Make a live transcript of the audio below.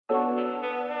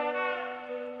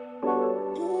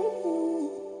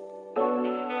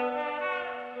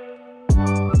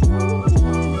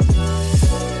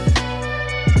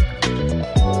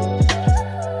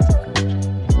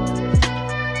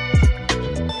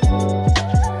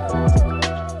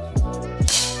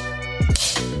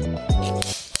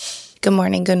Good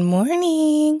morning, good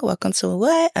morning. Welcome to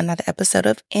what? Another episode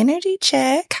of Energy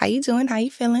Check. How you doing? How you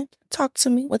feeling? Talk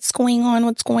to me. What's going on?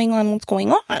 What's going on? What's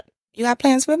going on? You got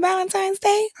plans for Valentine's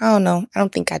Day? I don't know. I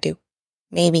don't think I do.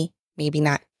 Maybe, maybe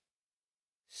not.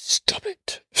 Stop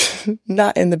it.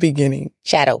 Not in the beginning.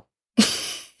 Shadow.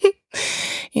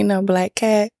 You know, black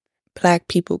cat, black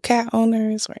people, cat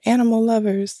owners, or animal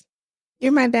lovers.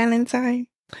 You're my Valentine.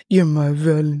 You're my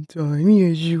Valentine.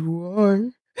 Yes, you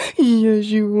are. Yes,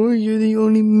 you are. You're the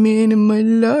only man in my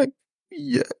life.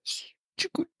 Yes.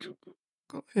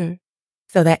 Go ahead.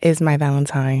 So that is my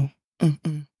Valentine.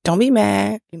 Don't be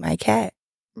mad. Be my cat.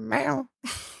 Meow.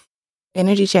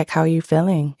 Energy check. How are you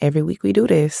feeling? Every week we do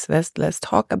this. Let's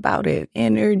talk about it.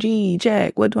 Energy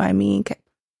check. What do I mean?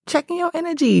 Checking your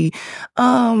energy.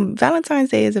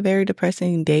 Valentine's Day is a very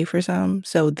depressing day for some,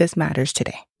 so this matters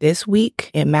today. This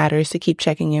week, it matters to keep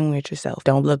checking in with yourself.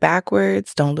 Don't look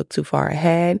backwards. Don't look too far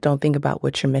ahead. Don't think about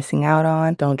what you're missing out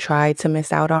on. Don't try to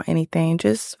miss out on anything.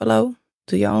 Just follow,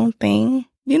 do your own thing.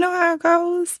 You know how it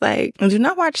goes. Like, do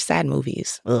not watch sad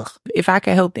movies. Ugh. If I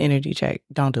can help the energy check,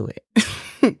 don't do it.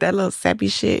 That little sappy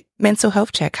shit. Mental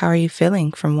health check. How are you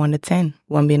feeling from 1 to 10?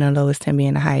 1 being the lowest, 10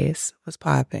 being the highest. What's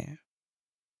poppin'?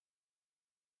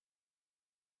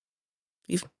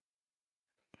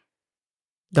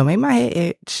 Don't make my head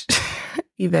itch.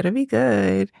 You better be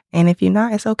good. And if you're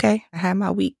not, it's okay. I had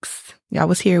my weeks. Y'all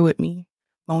was here with me.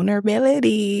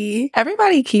 Vulnerability.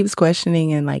 Everybody keeps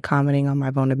questioning and commenting on my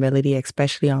vulnerability,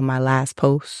 especially on my last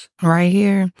post right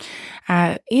here.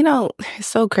 It's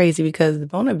so crazy because the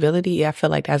vulnerability, I feel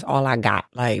like that's all I got.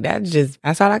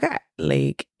 That's all I got.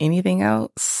 Anything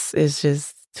else is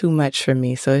just too much for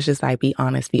me. So it's just be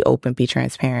honest, be open, be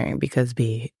transparent because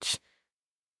bitch.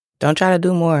 Don't try to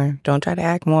do more. Don't try to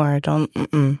act more.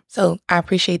 So I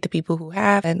appreciate the people who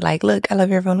have. And look, I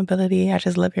love your vulnerability. I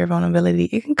just love your vulnerability.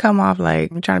 It can come off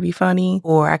I'm trying to be funny,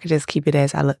 or I could just keep it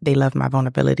as they love my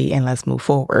vulnerability and let's move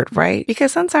forward, right?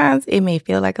 Because sometimes it may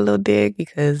feel like a little dig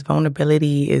because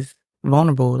vulnerability is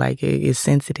vulnerable. It is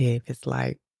sensitive.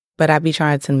 But I be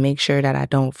trying to make sure that I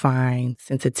don't find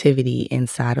sensitivity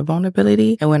inside of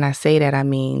vulnerability. And when I say that, I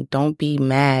mean, don't be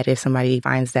mad if somebody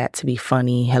finds that to be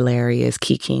funny, hilarious,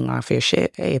 kikiing off your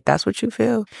shit. Hey, if that's what you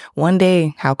feel, one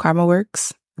day, how karma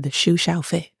works, the shoe shall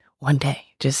fit. One day,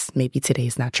 just maybe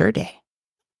today's not your day.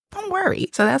 Don't worry.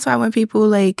 So that's why when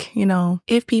people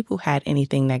if people had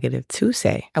anything negative to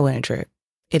say, I wouldn't trip.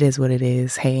 It is what it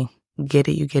is. Hey. Get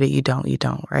it, you get it, you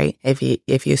don't, right? If you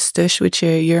stush with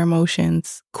your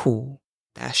emotions, cool.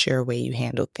 That's your way you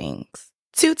handle things.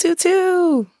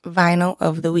 222 Vinyl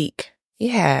of the week.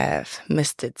 You have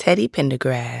Mr. Teddy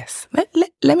Pendergrass.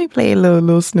 Let me play a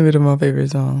little snippet of my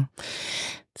favorite song.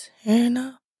 Turn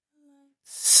up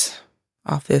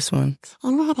off this one.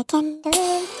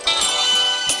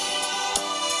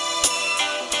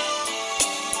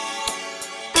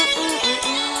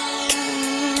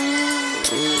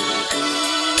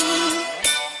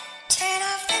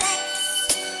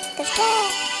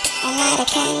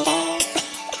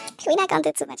 We're not gonna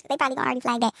do too much. They probably gonna already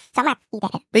flag that. So I'm gonna eat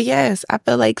that. But yes, I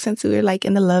feel like since we're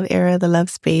in the love era, the love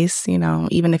space,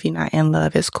 even if you're not in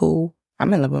love, it's cool.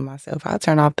 I'm in love with myself. I'll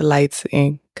turn off the lights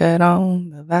and cut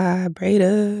on the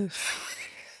vibrator.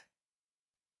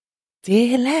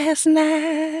 Did last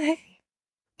night.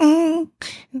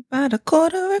 About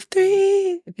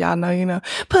 2:45. If y'all know, you know.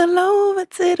 Pull over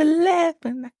to the left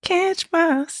and I catch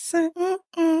myself.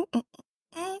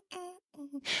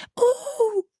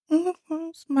 Ooh.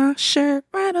 It's my shirt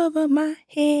right over my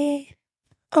head.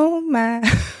 Oh my.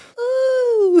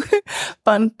 Ooh.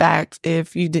 Fun fact,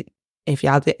 if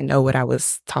y'all didn't know what I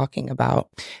was talking about,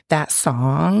 that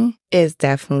song is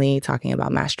definitely talking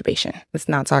about masturbation. It's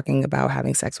not talking about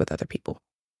having sex with other people.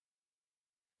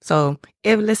 So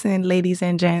if listening, ladies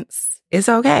and gents, it's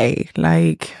okay.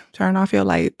 Turn off your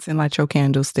lights and light your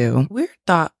candle still. Weird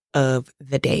thought of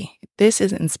the day. This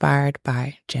is inspired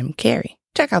by Jim Carrey.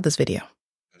 Check out this video.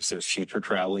 There's future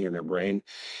traveling in their brain,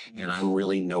 and I'm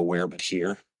really nowhere but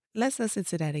here. Let's listen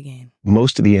to that again.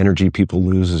 Most of the energy people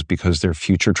lose is because they're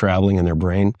future traveling in their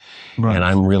brain, right. And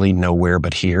I'm really nowhere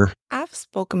but here. I've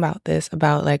spoken about this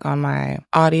on my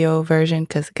audio version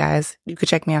because, guys, you could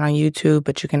check me out on YouTube,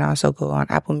 but you can also go on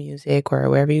Apple Music or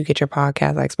wherever you get your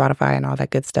podcast, like Spotify and all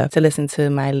that good stuff, to listen to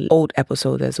my old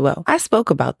episode as well. I spoke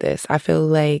about this. I feel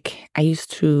like I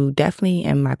used to definitely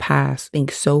in my past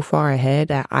think so far ahead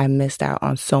that I missed out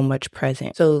on so much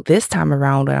present. So this time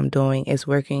around, what I'm doing is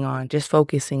working on just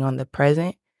focusing on the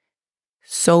present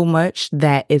so much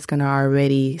that it's going to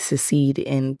already succeed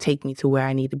and take me to where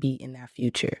I need to be in that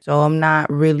future. So I'm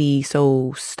not really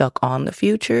so stuck on the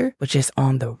future, but just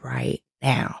on the right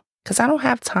now. Because I don't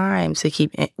have time to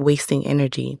keep wasting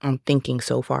energy on thinking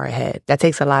so far ahead. That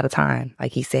takes a lot of time.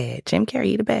 Like he said, Jim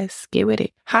Carrey, the best. Get with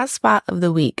it. Hotspot of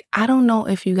the week. I don't know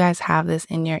if you guys have this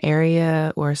in your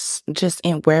area or just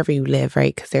in wherever you live,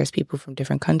 right? Because there's people from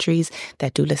different countries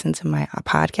that do listen to my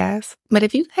podcast. But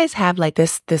if you guys have like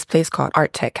this place called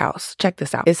Art Tech House, check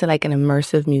this out. It's like an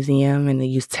immersive museum and they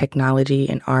use technology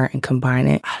and art and combine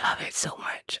it. I love it so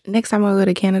much. Next time I go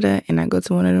to Canada and I go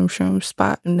to one of them shroom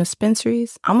spot and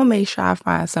dispensaries, I'm going to make sure I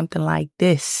find something like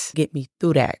this. Get me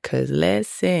through that. Because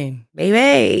listen,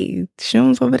 baby,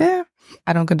 shrooms over there.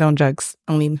 I don't condone drugs,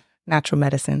 only natural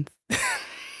medicine.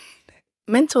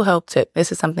 Mental health tip.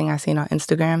 This is something I seen on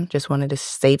Instagram. Just wanted to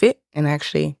save it and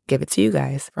actually give it to you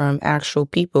guys from actual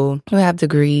people who have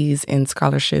degrees and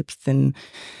scholarships and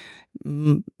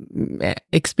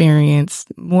experience,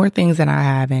 more things than I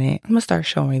have in it. I'm going to start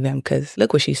showing them because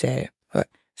look what she said. What?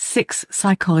 6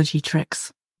 psychology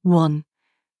tricks. 1.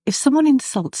 If someone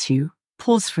insults you,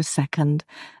 pause for a second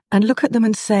and look at them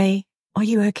and say, "Are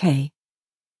you okay?"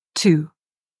 2.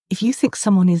 If you think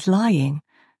someone is lying,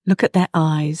 look at their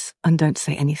eyes and don't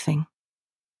say anything.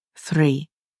 3.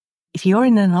 If you're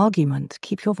in an argument,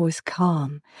 keep your voice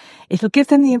calm. It'll give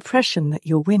them the impression that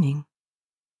you're winning.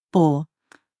 4.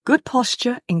 Good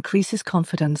posture increases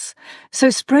confidence,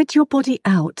 so spread your body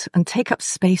out and take up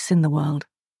space in the world.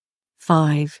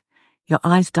 5. Your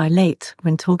eyes dilate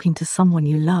when talking to someone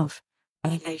you love.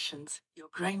 Congratulations, you're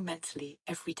growing mentally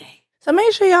every day. So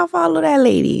make sure y'all follow that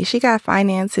lady. She got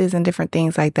finances and different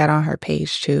things like that on her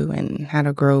page too, and how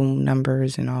to grow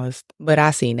numbers and all this. But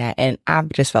I seen that and I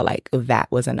just felt like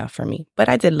that was enough for me. But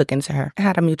I did look into her. I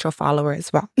had a mutual follower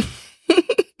as well.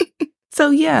 So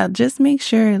yeah, just make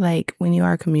sure like when you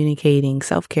are communicating,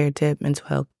 self-care tip, mental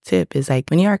health tip is like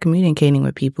when you are communicating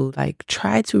with people, like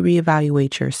try to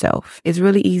reevaluate yourself. It's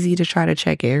really easy to try to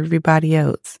check everybody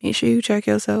else. Make sure you check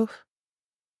yourself.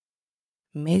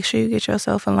 Make sure you get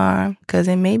yourself alarmed because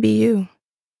it may be you.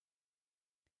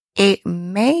 It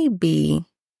may be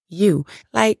you.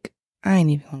 Like, I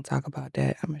ain't even gonna talk about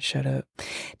that. I'm gonna shut up.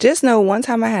 Just know one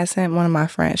time I had sent one of my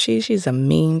friends, she's a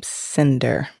meme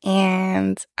sender.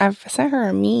 And I've sent her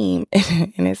a meme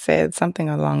and it said something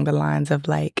along the lines of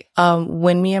like,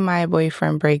 when me and my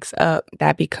boyfriend breaks up,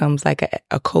 that becomes like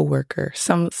a coworker,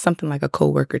 something like a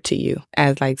coworker to you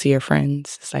as like to your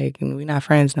friends. It's like, we're not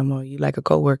friends no more. You like a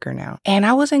coworker now. And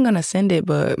I wasn't gonna send it,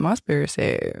 but my spirit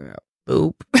said,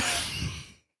 boop.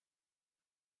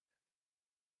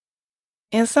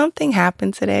 And something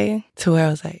happened today to where I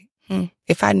was like,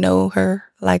 if I know her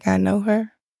like I know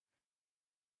her,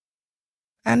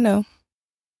 I know.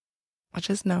 I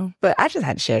just know. But I just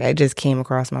had to share that. It just came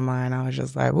across my mind. I was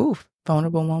just like, oof,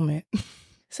 vulnerable moment.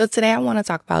 So today I want to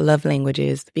talk about love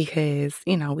languages because,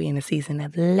 we in a season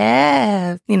of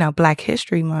love, Black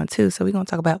History Month too. So we're going to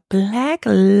talk about Black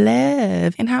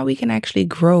love and how we can actually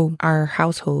grow our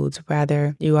households,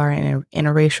 whether you are in a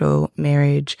interracial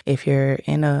marriage, if you're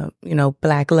in a,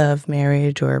 Black love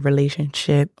marriage or a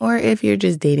relationship, or if you're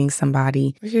just dating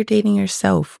somebody, or you're dating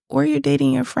yourself, or you're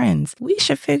dating your friends. We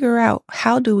should figure out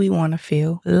how do we want to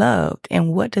feel loved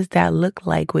and what does that look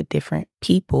like with different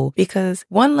people, because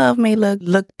one love may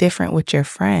look different with your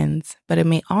friends, but it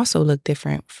may also look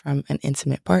different from an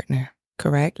intimate partner.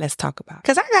 Correct? Let's talk about it.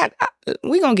 Because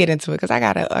we're going to get into it because I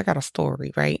got a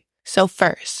story, right? So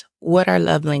first, what are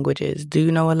love languages? Do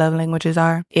you know what love languages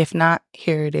are? If not,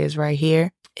 here it is right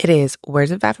here. It is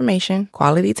words of affirmation,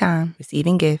 quality time,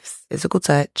 receiving gifts, physical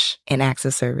touch, and acts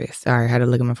of service. Sorry, I had to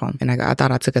look at my phone. And I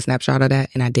thought I took a snapshot of that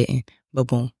and I didn't. But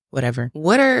boom. Whatever.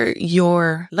 What are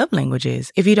your love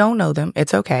languages? If you don't know them,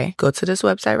 it's okay. Go to this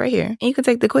website right here and you can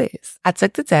take the quiz. I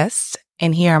took the test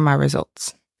and here are my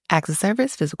results. Acts of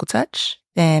service, physical touch.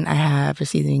 Then I have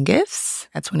receiving gifts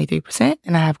at 23%.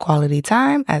 And I have quality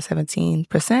time at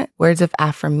 17%. Words of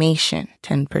affirmation,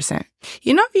 10%.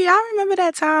 Y'all remember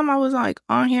that time I was like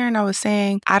on here and I was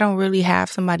saying, I don't really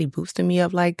have somebody boosting me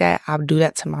up like that. I'll do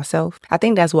that to myself. I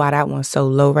think that's why that one's so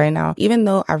low right now. Even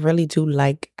though I really do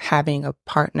like having a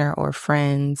partner or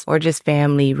friends or just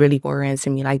family really pour into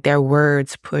me. Like their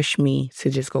words push me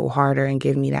to just go harder and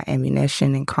give me that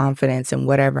ammunition and confidence in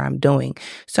whatever I'm doing.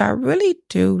 So I really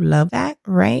do love that,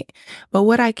 right? But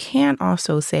what I can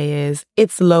also say is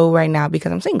it's low right now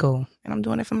because I'm single and I'm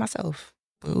doing it for myself.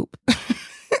 Boop.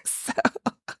 So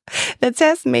the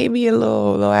test may be a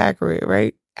little accurate,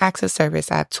 right? Acts of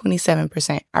service, I have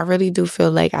 27%. I really do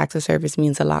feel like acts of service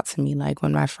means a lot to me. Like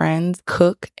when my friends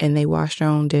cook and they wash their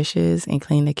own dishes and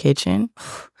clean the kitchen,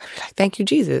 like, thank you,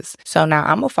 Jesus. So now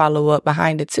I'm going to follow up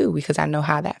behind it too, because I know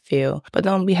how that feel. But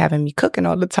don't be having me cooking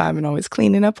all the time and always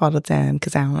cleaning up all the time,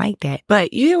 because I don't like that.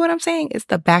 But you hear what I'm saying? It's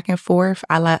the back and forth.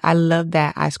 I love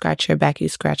that I scratch your back, you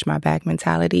scratch my back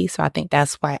mentality. So I think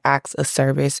that's why acts of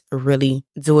service really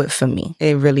do it for me.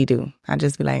 It really do. I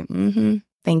just be like,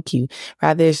 thank you.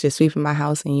 Rather it's just sweeping my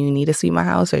house and you need to sweep my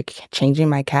house, or changing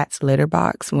my cat's litter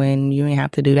box when you didn't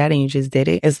have to do that and you just did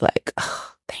it. It's like,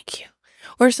 oh, thank you.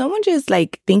 Or someone just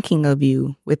like thinking of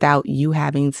you without you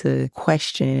having to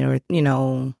question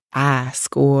or,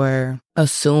 ask or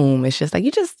assume. It's just like,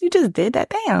 you just did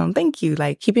that. Damn, thank you.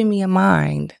 Like keeping me in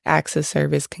mind. Acts of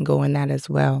service can go in that as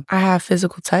well. I have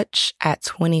physical touch at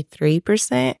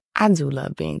 23%. I do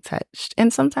love being touched.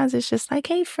 And sometimes it's just like,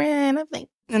 hey friend, I'm like,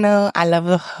 I love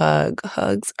a hug.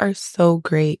 Hugs are so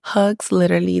great. Hugs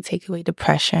literally take away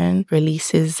depression,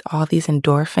 releases all these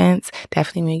endorphins.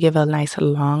 Definitely when you give a nice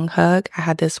long hug. I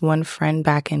had this one friend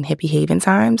back in Hippie Haven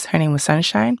times. Her name was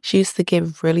Sunshine. She used to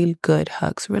give really good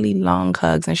hugs, really long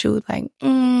hugs. And she was like,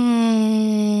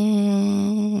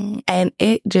 And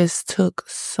it just took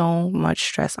so much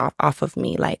stress off of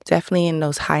me. Like definitely in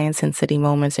those high intensity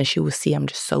moments, and she would see I'm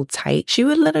just so tight. She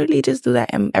would literally just do that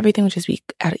and everything would just be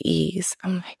at ease.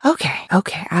 I'm like,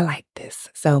 okay, I like this.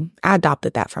 So I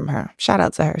adopted that from her. Shout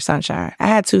out to her, Sunshine. I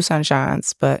had 2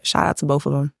 Sunshines, but shout out to both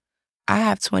of them. I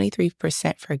have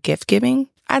 23% for gift giving.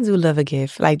 I do love a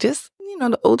gift. Like just,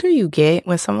 the older you get,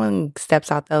 when someone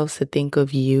steps out those to think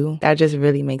of you, that just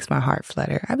really makes my heart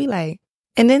flutter. I'd be like,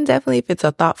 and then definitely if it's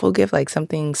a thoughtful gift, like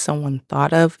something someone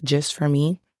thought of just for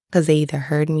me, because they either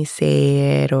heard me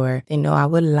say it or they know I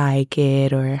would like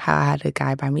it, or how I had a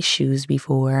guy buy me shoes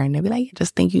before and they'd be like,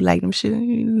 just think you like them shoes,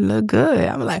 you look good.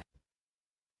 I'm like,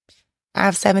 I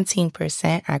have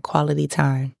 17% at quality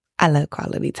time. I love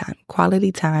quality time.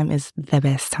 Quality time is the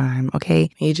best time,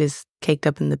 okay? You just caked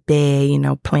up in the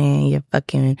bed, playing your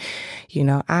fucking,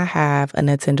 I have a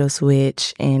Nintendo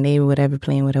Switch and they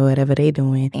playing with whatever they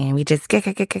doing. And we just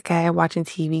watching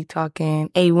TV, talking.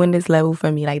 Hey, win this level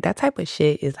for me. Like that type of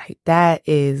shit is like, that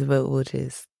is what will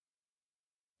just,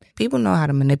 people know how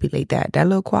to manipulate that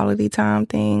little quality time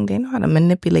thing. They know how to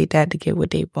manipulate that to get what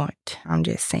they want. I'm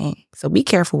just saying. So be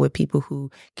careful with people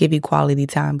who give you quality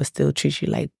time but still treat you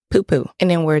like poo-poo. And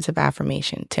then words of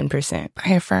affirmation, 10%.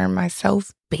 I affirm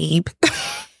myself, babe.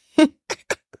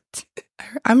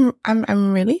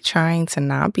 I'm really trying to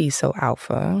not be so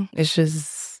alpha. It's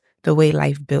just the way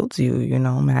life builds you,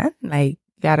 man. Like,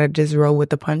 gotta just roll with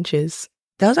the punches.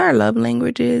 Does our love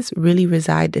languages really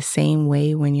reside the same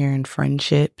way when you're in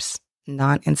friendships,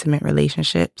 non-intimate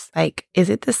relationships? Like, is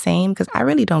it the same? Because I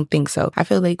really don't think so. I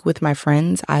feel like with my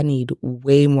friends, I need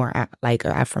way more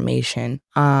affirmation.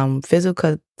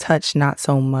 Physical touch, not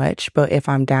so much, but if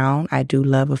I'm down, I do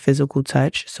love a physical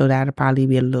touch. So that'll probably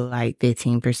be a little like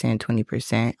 15%,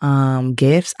 20%.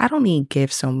 Gifts, I don't need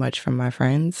gifts so much from my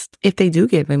friends. If they do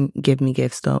give me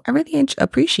gifts though, I really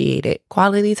appreciate it.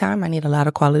 Quality time, I need a lot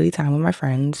of quality time with my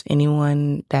friends.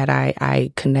 Anyone that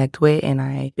I connect with and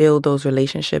I build those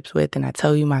relationships with and I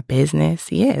tell you my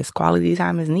business, yes, quality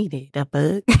time is needed. The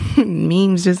fuck?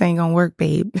 Memes just ain't gonna work,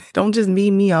 babe. Don't just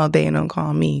meet me all day and don't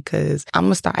call me, because I'm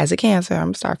gonna start, as a Cancer, I'm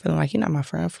gonna start feeling like you're not my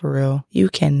friend for real. You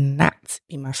cannot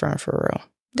be my friend for real.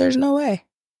 There's no way.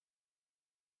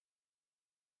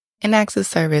 And acts of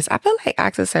service, I feel like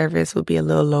acts of service would be a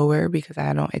little lower because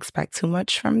I don't expect too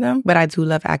much from them. But I do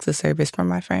love acts of service from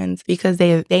my friends because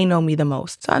they know me the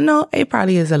most. So I know it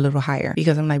probably is a little higher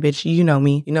because I'm like, bitch, you know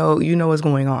me. You know what's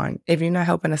going on. If you're not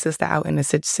helping a sister out in the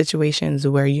situations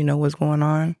where you know what's going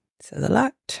on, it says a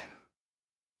lot. It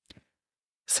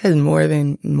says more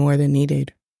than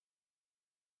needed.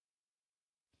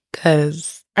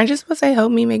 Because I'm just supposed to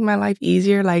help me make my life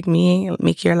easier, like me,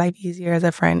 make your life easier as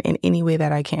a friend in any way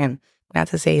that I can. Not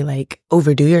to say like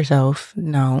overdo yourself.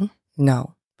 No.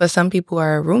 But some people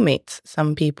are roommates.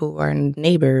 Some people are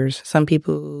neighbors. Some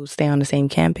people stay on the same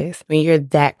campus. When you're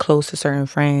that close to certain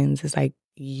friends, it's like,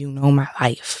 you know my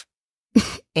life.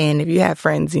 And if you have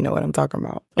friends, you know what I'm talking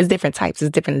about. It's different types.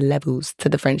 It's different levels to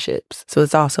the friendships. So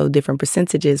it's also different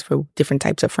percentages for different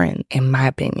types of friends, in my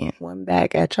opinion. One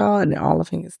back at y'all and all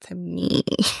of it is to me.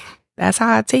 That's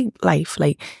how I take life.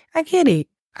 Like, I get it.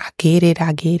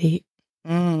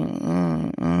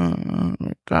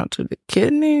 Down to the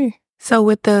kidney. So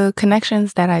with the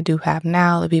connections that I do have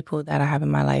now, the people that I have in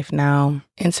my life now,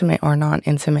 intimate or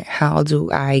non-intimate, how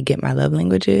do I get my love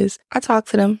languages? I talk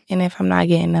to them. And if I'm not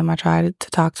getting them, I try to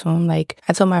talk to them. Like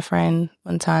I told my friend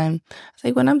one time, I was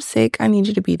like, when I'm sick, I need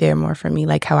you to be there more for me,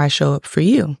 like how I show up for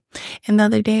you. And the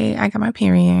other day I got my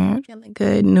period, feeling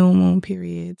good, new moon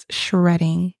periods,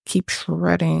 shredding, keep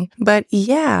shredding. But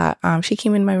yeah, she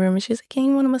came in my room and she was like, can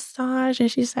you want a massage?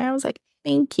 And she said, I was like,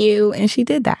 thank you. And she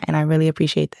did that. And I really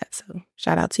appreciate that. So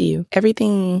shout out to you.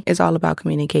 Everything is all about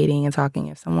communicating and talking.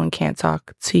 If someone can't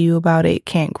talk to you about it,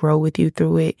 can't grow with you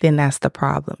through it, then that's the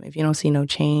problem. If you don't see no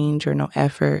change or no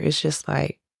effort, it's just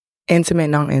like intimate,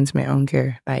 non-intimate, I don't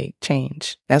care. Like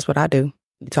change. That's what I do.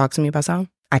 You talk to me about something,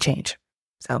 I change.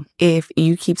 So if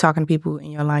you keep talking to people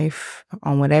in your life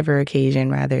on whatever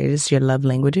occasion, rather it is your love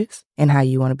languages and how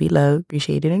you want to be loved,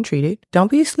 appreciated, and treated,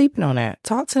 don't be sleeping on that.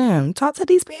 Talk to them. Talk to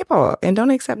these people and don't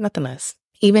accept nothing less.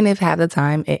 Even if half the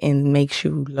time it makes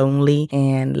you lonely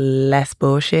and less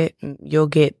bullshit, you'll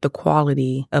get the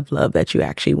quality of love that you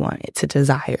actually want it to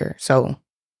desire. So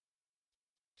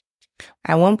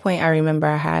at one point, I remember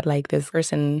I had like this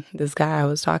guy I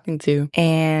was talking to,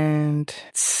 and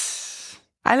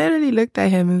I literally looked at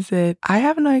him and said, I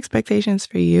have no expectations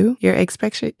for you. Your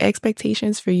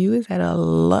expectations for you is at a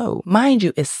low. Mind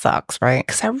you, it sucks, right?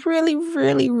 Because I really,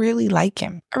 really, really like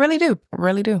him. I really do. I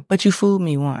really do. But you fooled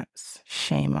me once.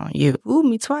 Shame on you. Fooled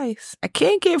me twice. I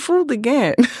can't get fooled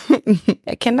again.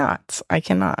 I cannot.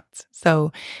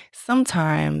 So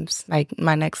sometimes, like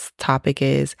my next topic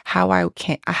is how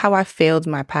I failed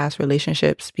my past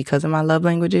relationships because of my love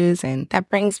languages. And that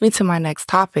brings me to my next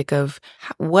topic of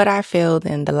what I failed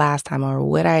in the last time or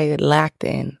what I lacked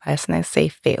in. Let's not say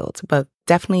failed, but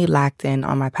definitely lacked in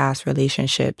on my past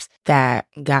relationships that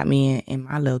got me in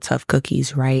my little tough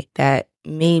cookies, right? That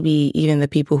maybe even the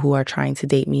people who are trying to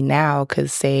date me now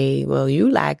could say, well, you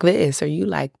like this or you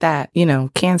like that. You know,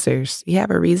 cancers, you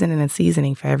have a reason and a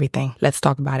seasoning for everything. Let's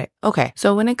talk about it. Okay.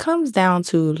 So when it comes down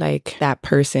to like that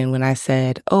person, when I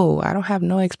said, oh, I don't have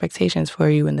no expectations for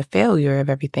you and the failure of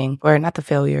everything, or not the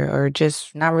failure, or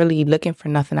just not really looking for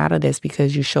nothing out of this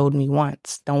because you showed me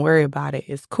once. Don't worry about it.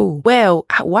 It's cool. Well,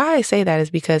 why I say that is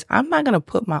because I'm not going to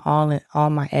put all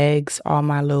my eggs, all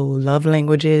my little love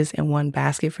languages in one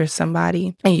basket for somebody.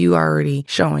 And you already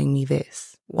showing me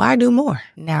this. Why do more?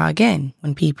 Now, again,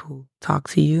 when people talk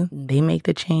to you, they make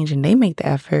the change and they make the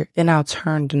effort, then I'll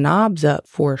turn the knobs up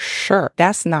for sure.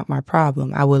 That's not my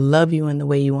problem. I will love you in the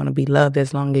way you want to be loved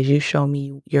as long as you show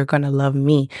me you're going to love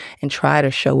me and try to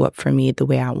show up for me the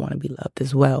way I want to be loved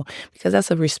as well, because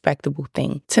that's a respectable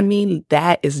thing. To me,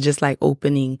 that is just like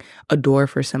opening a door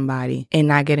for somebody and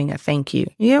not getting a thank you.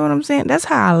 You know what I'm saying? That's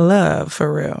how I love,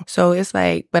 for real. So it's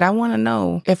like, but I want to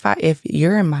know if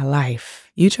you're in my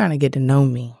life, you trying to get to know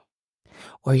me,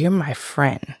 or you're my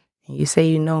friend, you say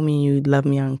you know me and you love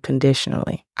me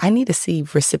unconditionally, I need to see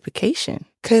reciprocation,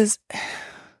 because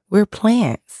we're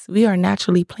plants. We are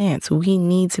naturally plants. We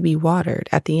need to be watered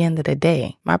at the end of the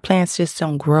day. My plants just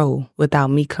don't grow without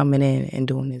me coming in and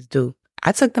doing this do.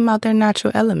 I took them out their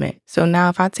natural element. So now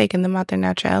if I've taken them out their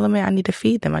natural element, I need to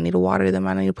feed them. I need to water them.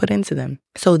 I need to put into them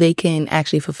so they can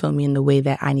actually fulfill me in the way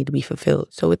that I need to be fulfilled.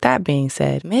 So with that being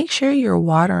said, make sure you're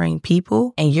watering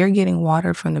people and you're getting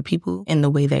watered from the people in the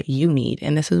way that you need.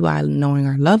 And this is why knowing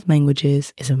our love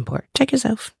languages is important. Check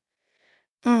yourself.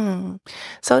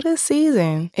 So this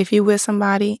season, if you with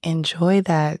somebody, enjoy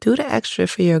that. Do the extra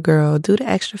for your girl. Do the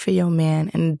extra for your man.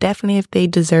 And definitely if they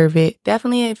deserve it.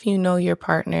 Definitely if you know your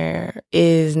partner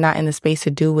is not in the space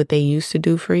to do what they used to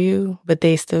do for you, but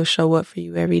they still show up for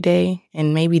you every day.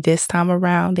 And maybe this time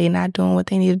around, they not doing what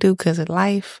they need to do because of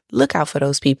life. Look out for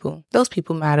those people. Those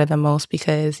people matter the most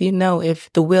because, you know,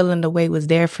 if the will and the way was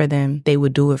there for them, they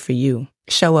would do it for you.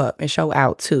 Show up and show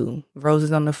out too.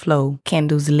 Roses on the floor,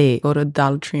 candles lit. Go to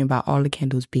Dollar Tree and buy all the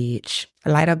candles, bitch.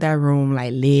 Light up that room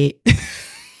like lit.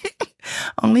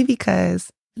 Only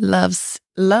because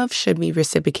love should be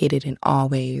reciprocated in all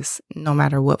ways, no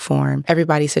matter what form.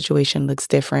 Everybody's situation looks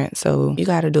different. So you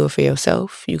got to do it for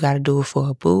yourself. You got to do it for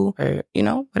a boo, or, you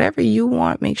know, whatever you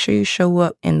want. Make sure you show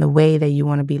up in the way that you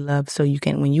want to be loved. So you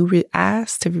can, when you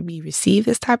ask to receive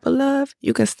this type of love,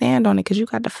 you can stand on it because you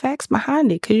got the facts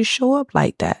behind it, because you show up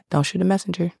like that. Don't shoot the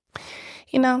messenger.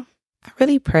 You know, I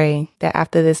really pray that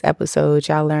after this episode,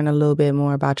 y'all learn a little bit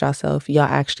more about yourself. Y'all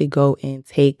actually go and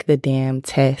take the damn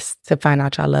test to find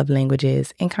out y'all love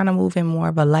languages and kind of move in more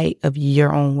of a light of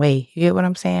your own way. You get what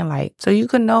I'm saying? Like, so you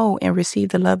can know and receive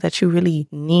the love that you really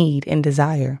need and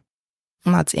desire.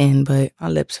 I'm not to end, but my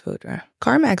lips feel dry.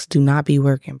 CarMax do not be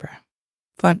working, bro.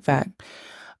 Fun fact.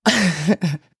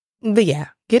 But yeah,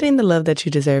 get in the love that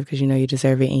you deserve because you know you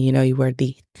deserve it and you know you're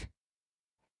worthy.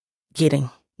 getting.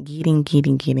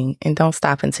 And don't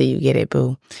stop until you get it,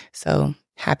 boo. So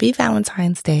happy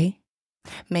Valentine's Day.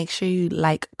 Make sure you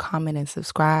like, comment, and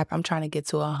subscribe. I'm trying to get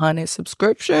to 100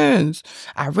 subscriptions.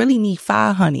 I really need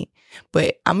 500.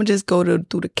 But I'm going to just go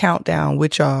through the countdown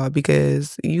with y'all,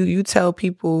 because you tell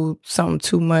people something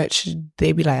too much,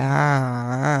 they be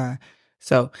like,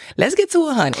 So let's get to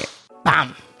 100.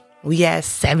 Bam. We at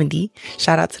 70.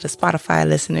 Shout out to the Spotify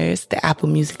listeners, the Apple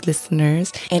Music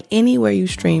listeners, and anywhere you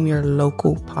stream your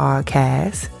local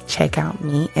podcast. Check out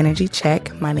me, Energy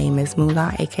Check. My name is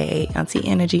Moolah, aka Auntie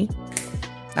Energy.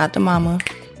 Not the mama,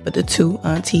 but the two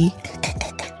auntie.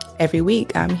 Every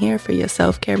week, I'm here for your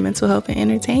self-care, mental health, and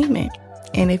entertainment.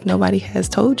 And if nobody has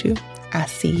told you, I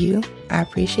see you, I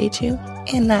appreciate you,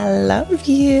 and I love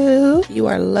you. You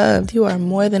are loved. You are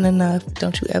more than enough.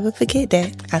 Don't you ever forget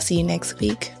that. I'll see you next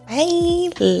week. Bye.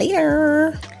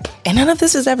 Later. And none of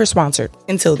this is ever sponsored.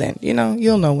 Until then,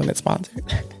 you'll know when it's sponsored.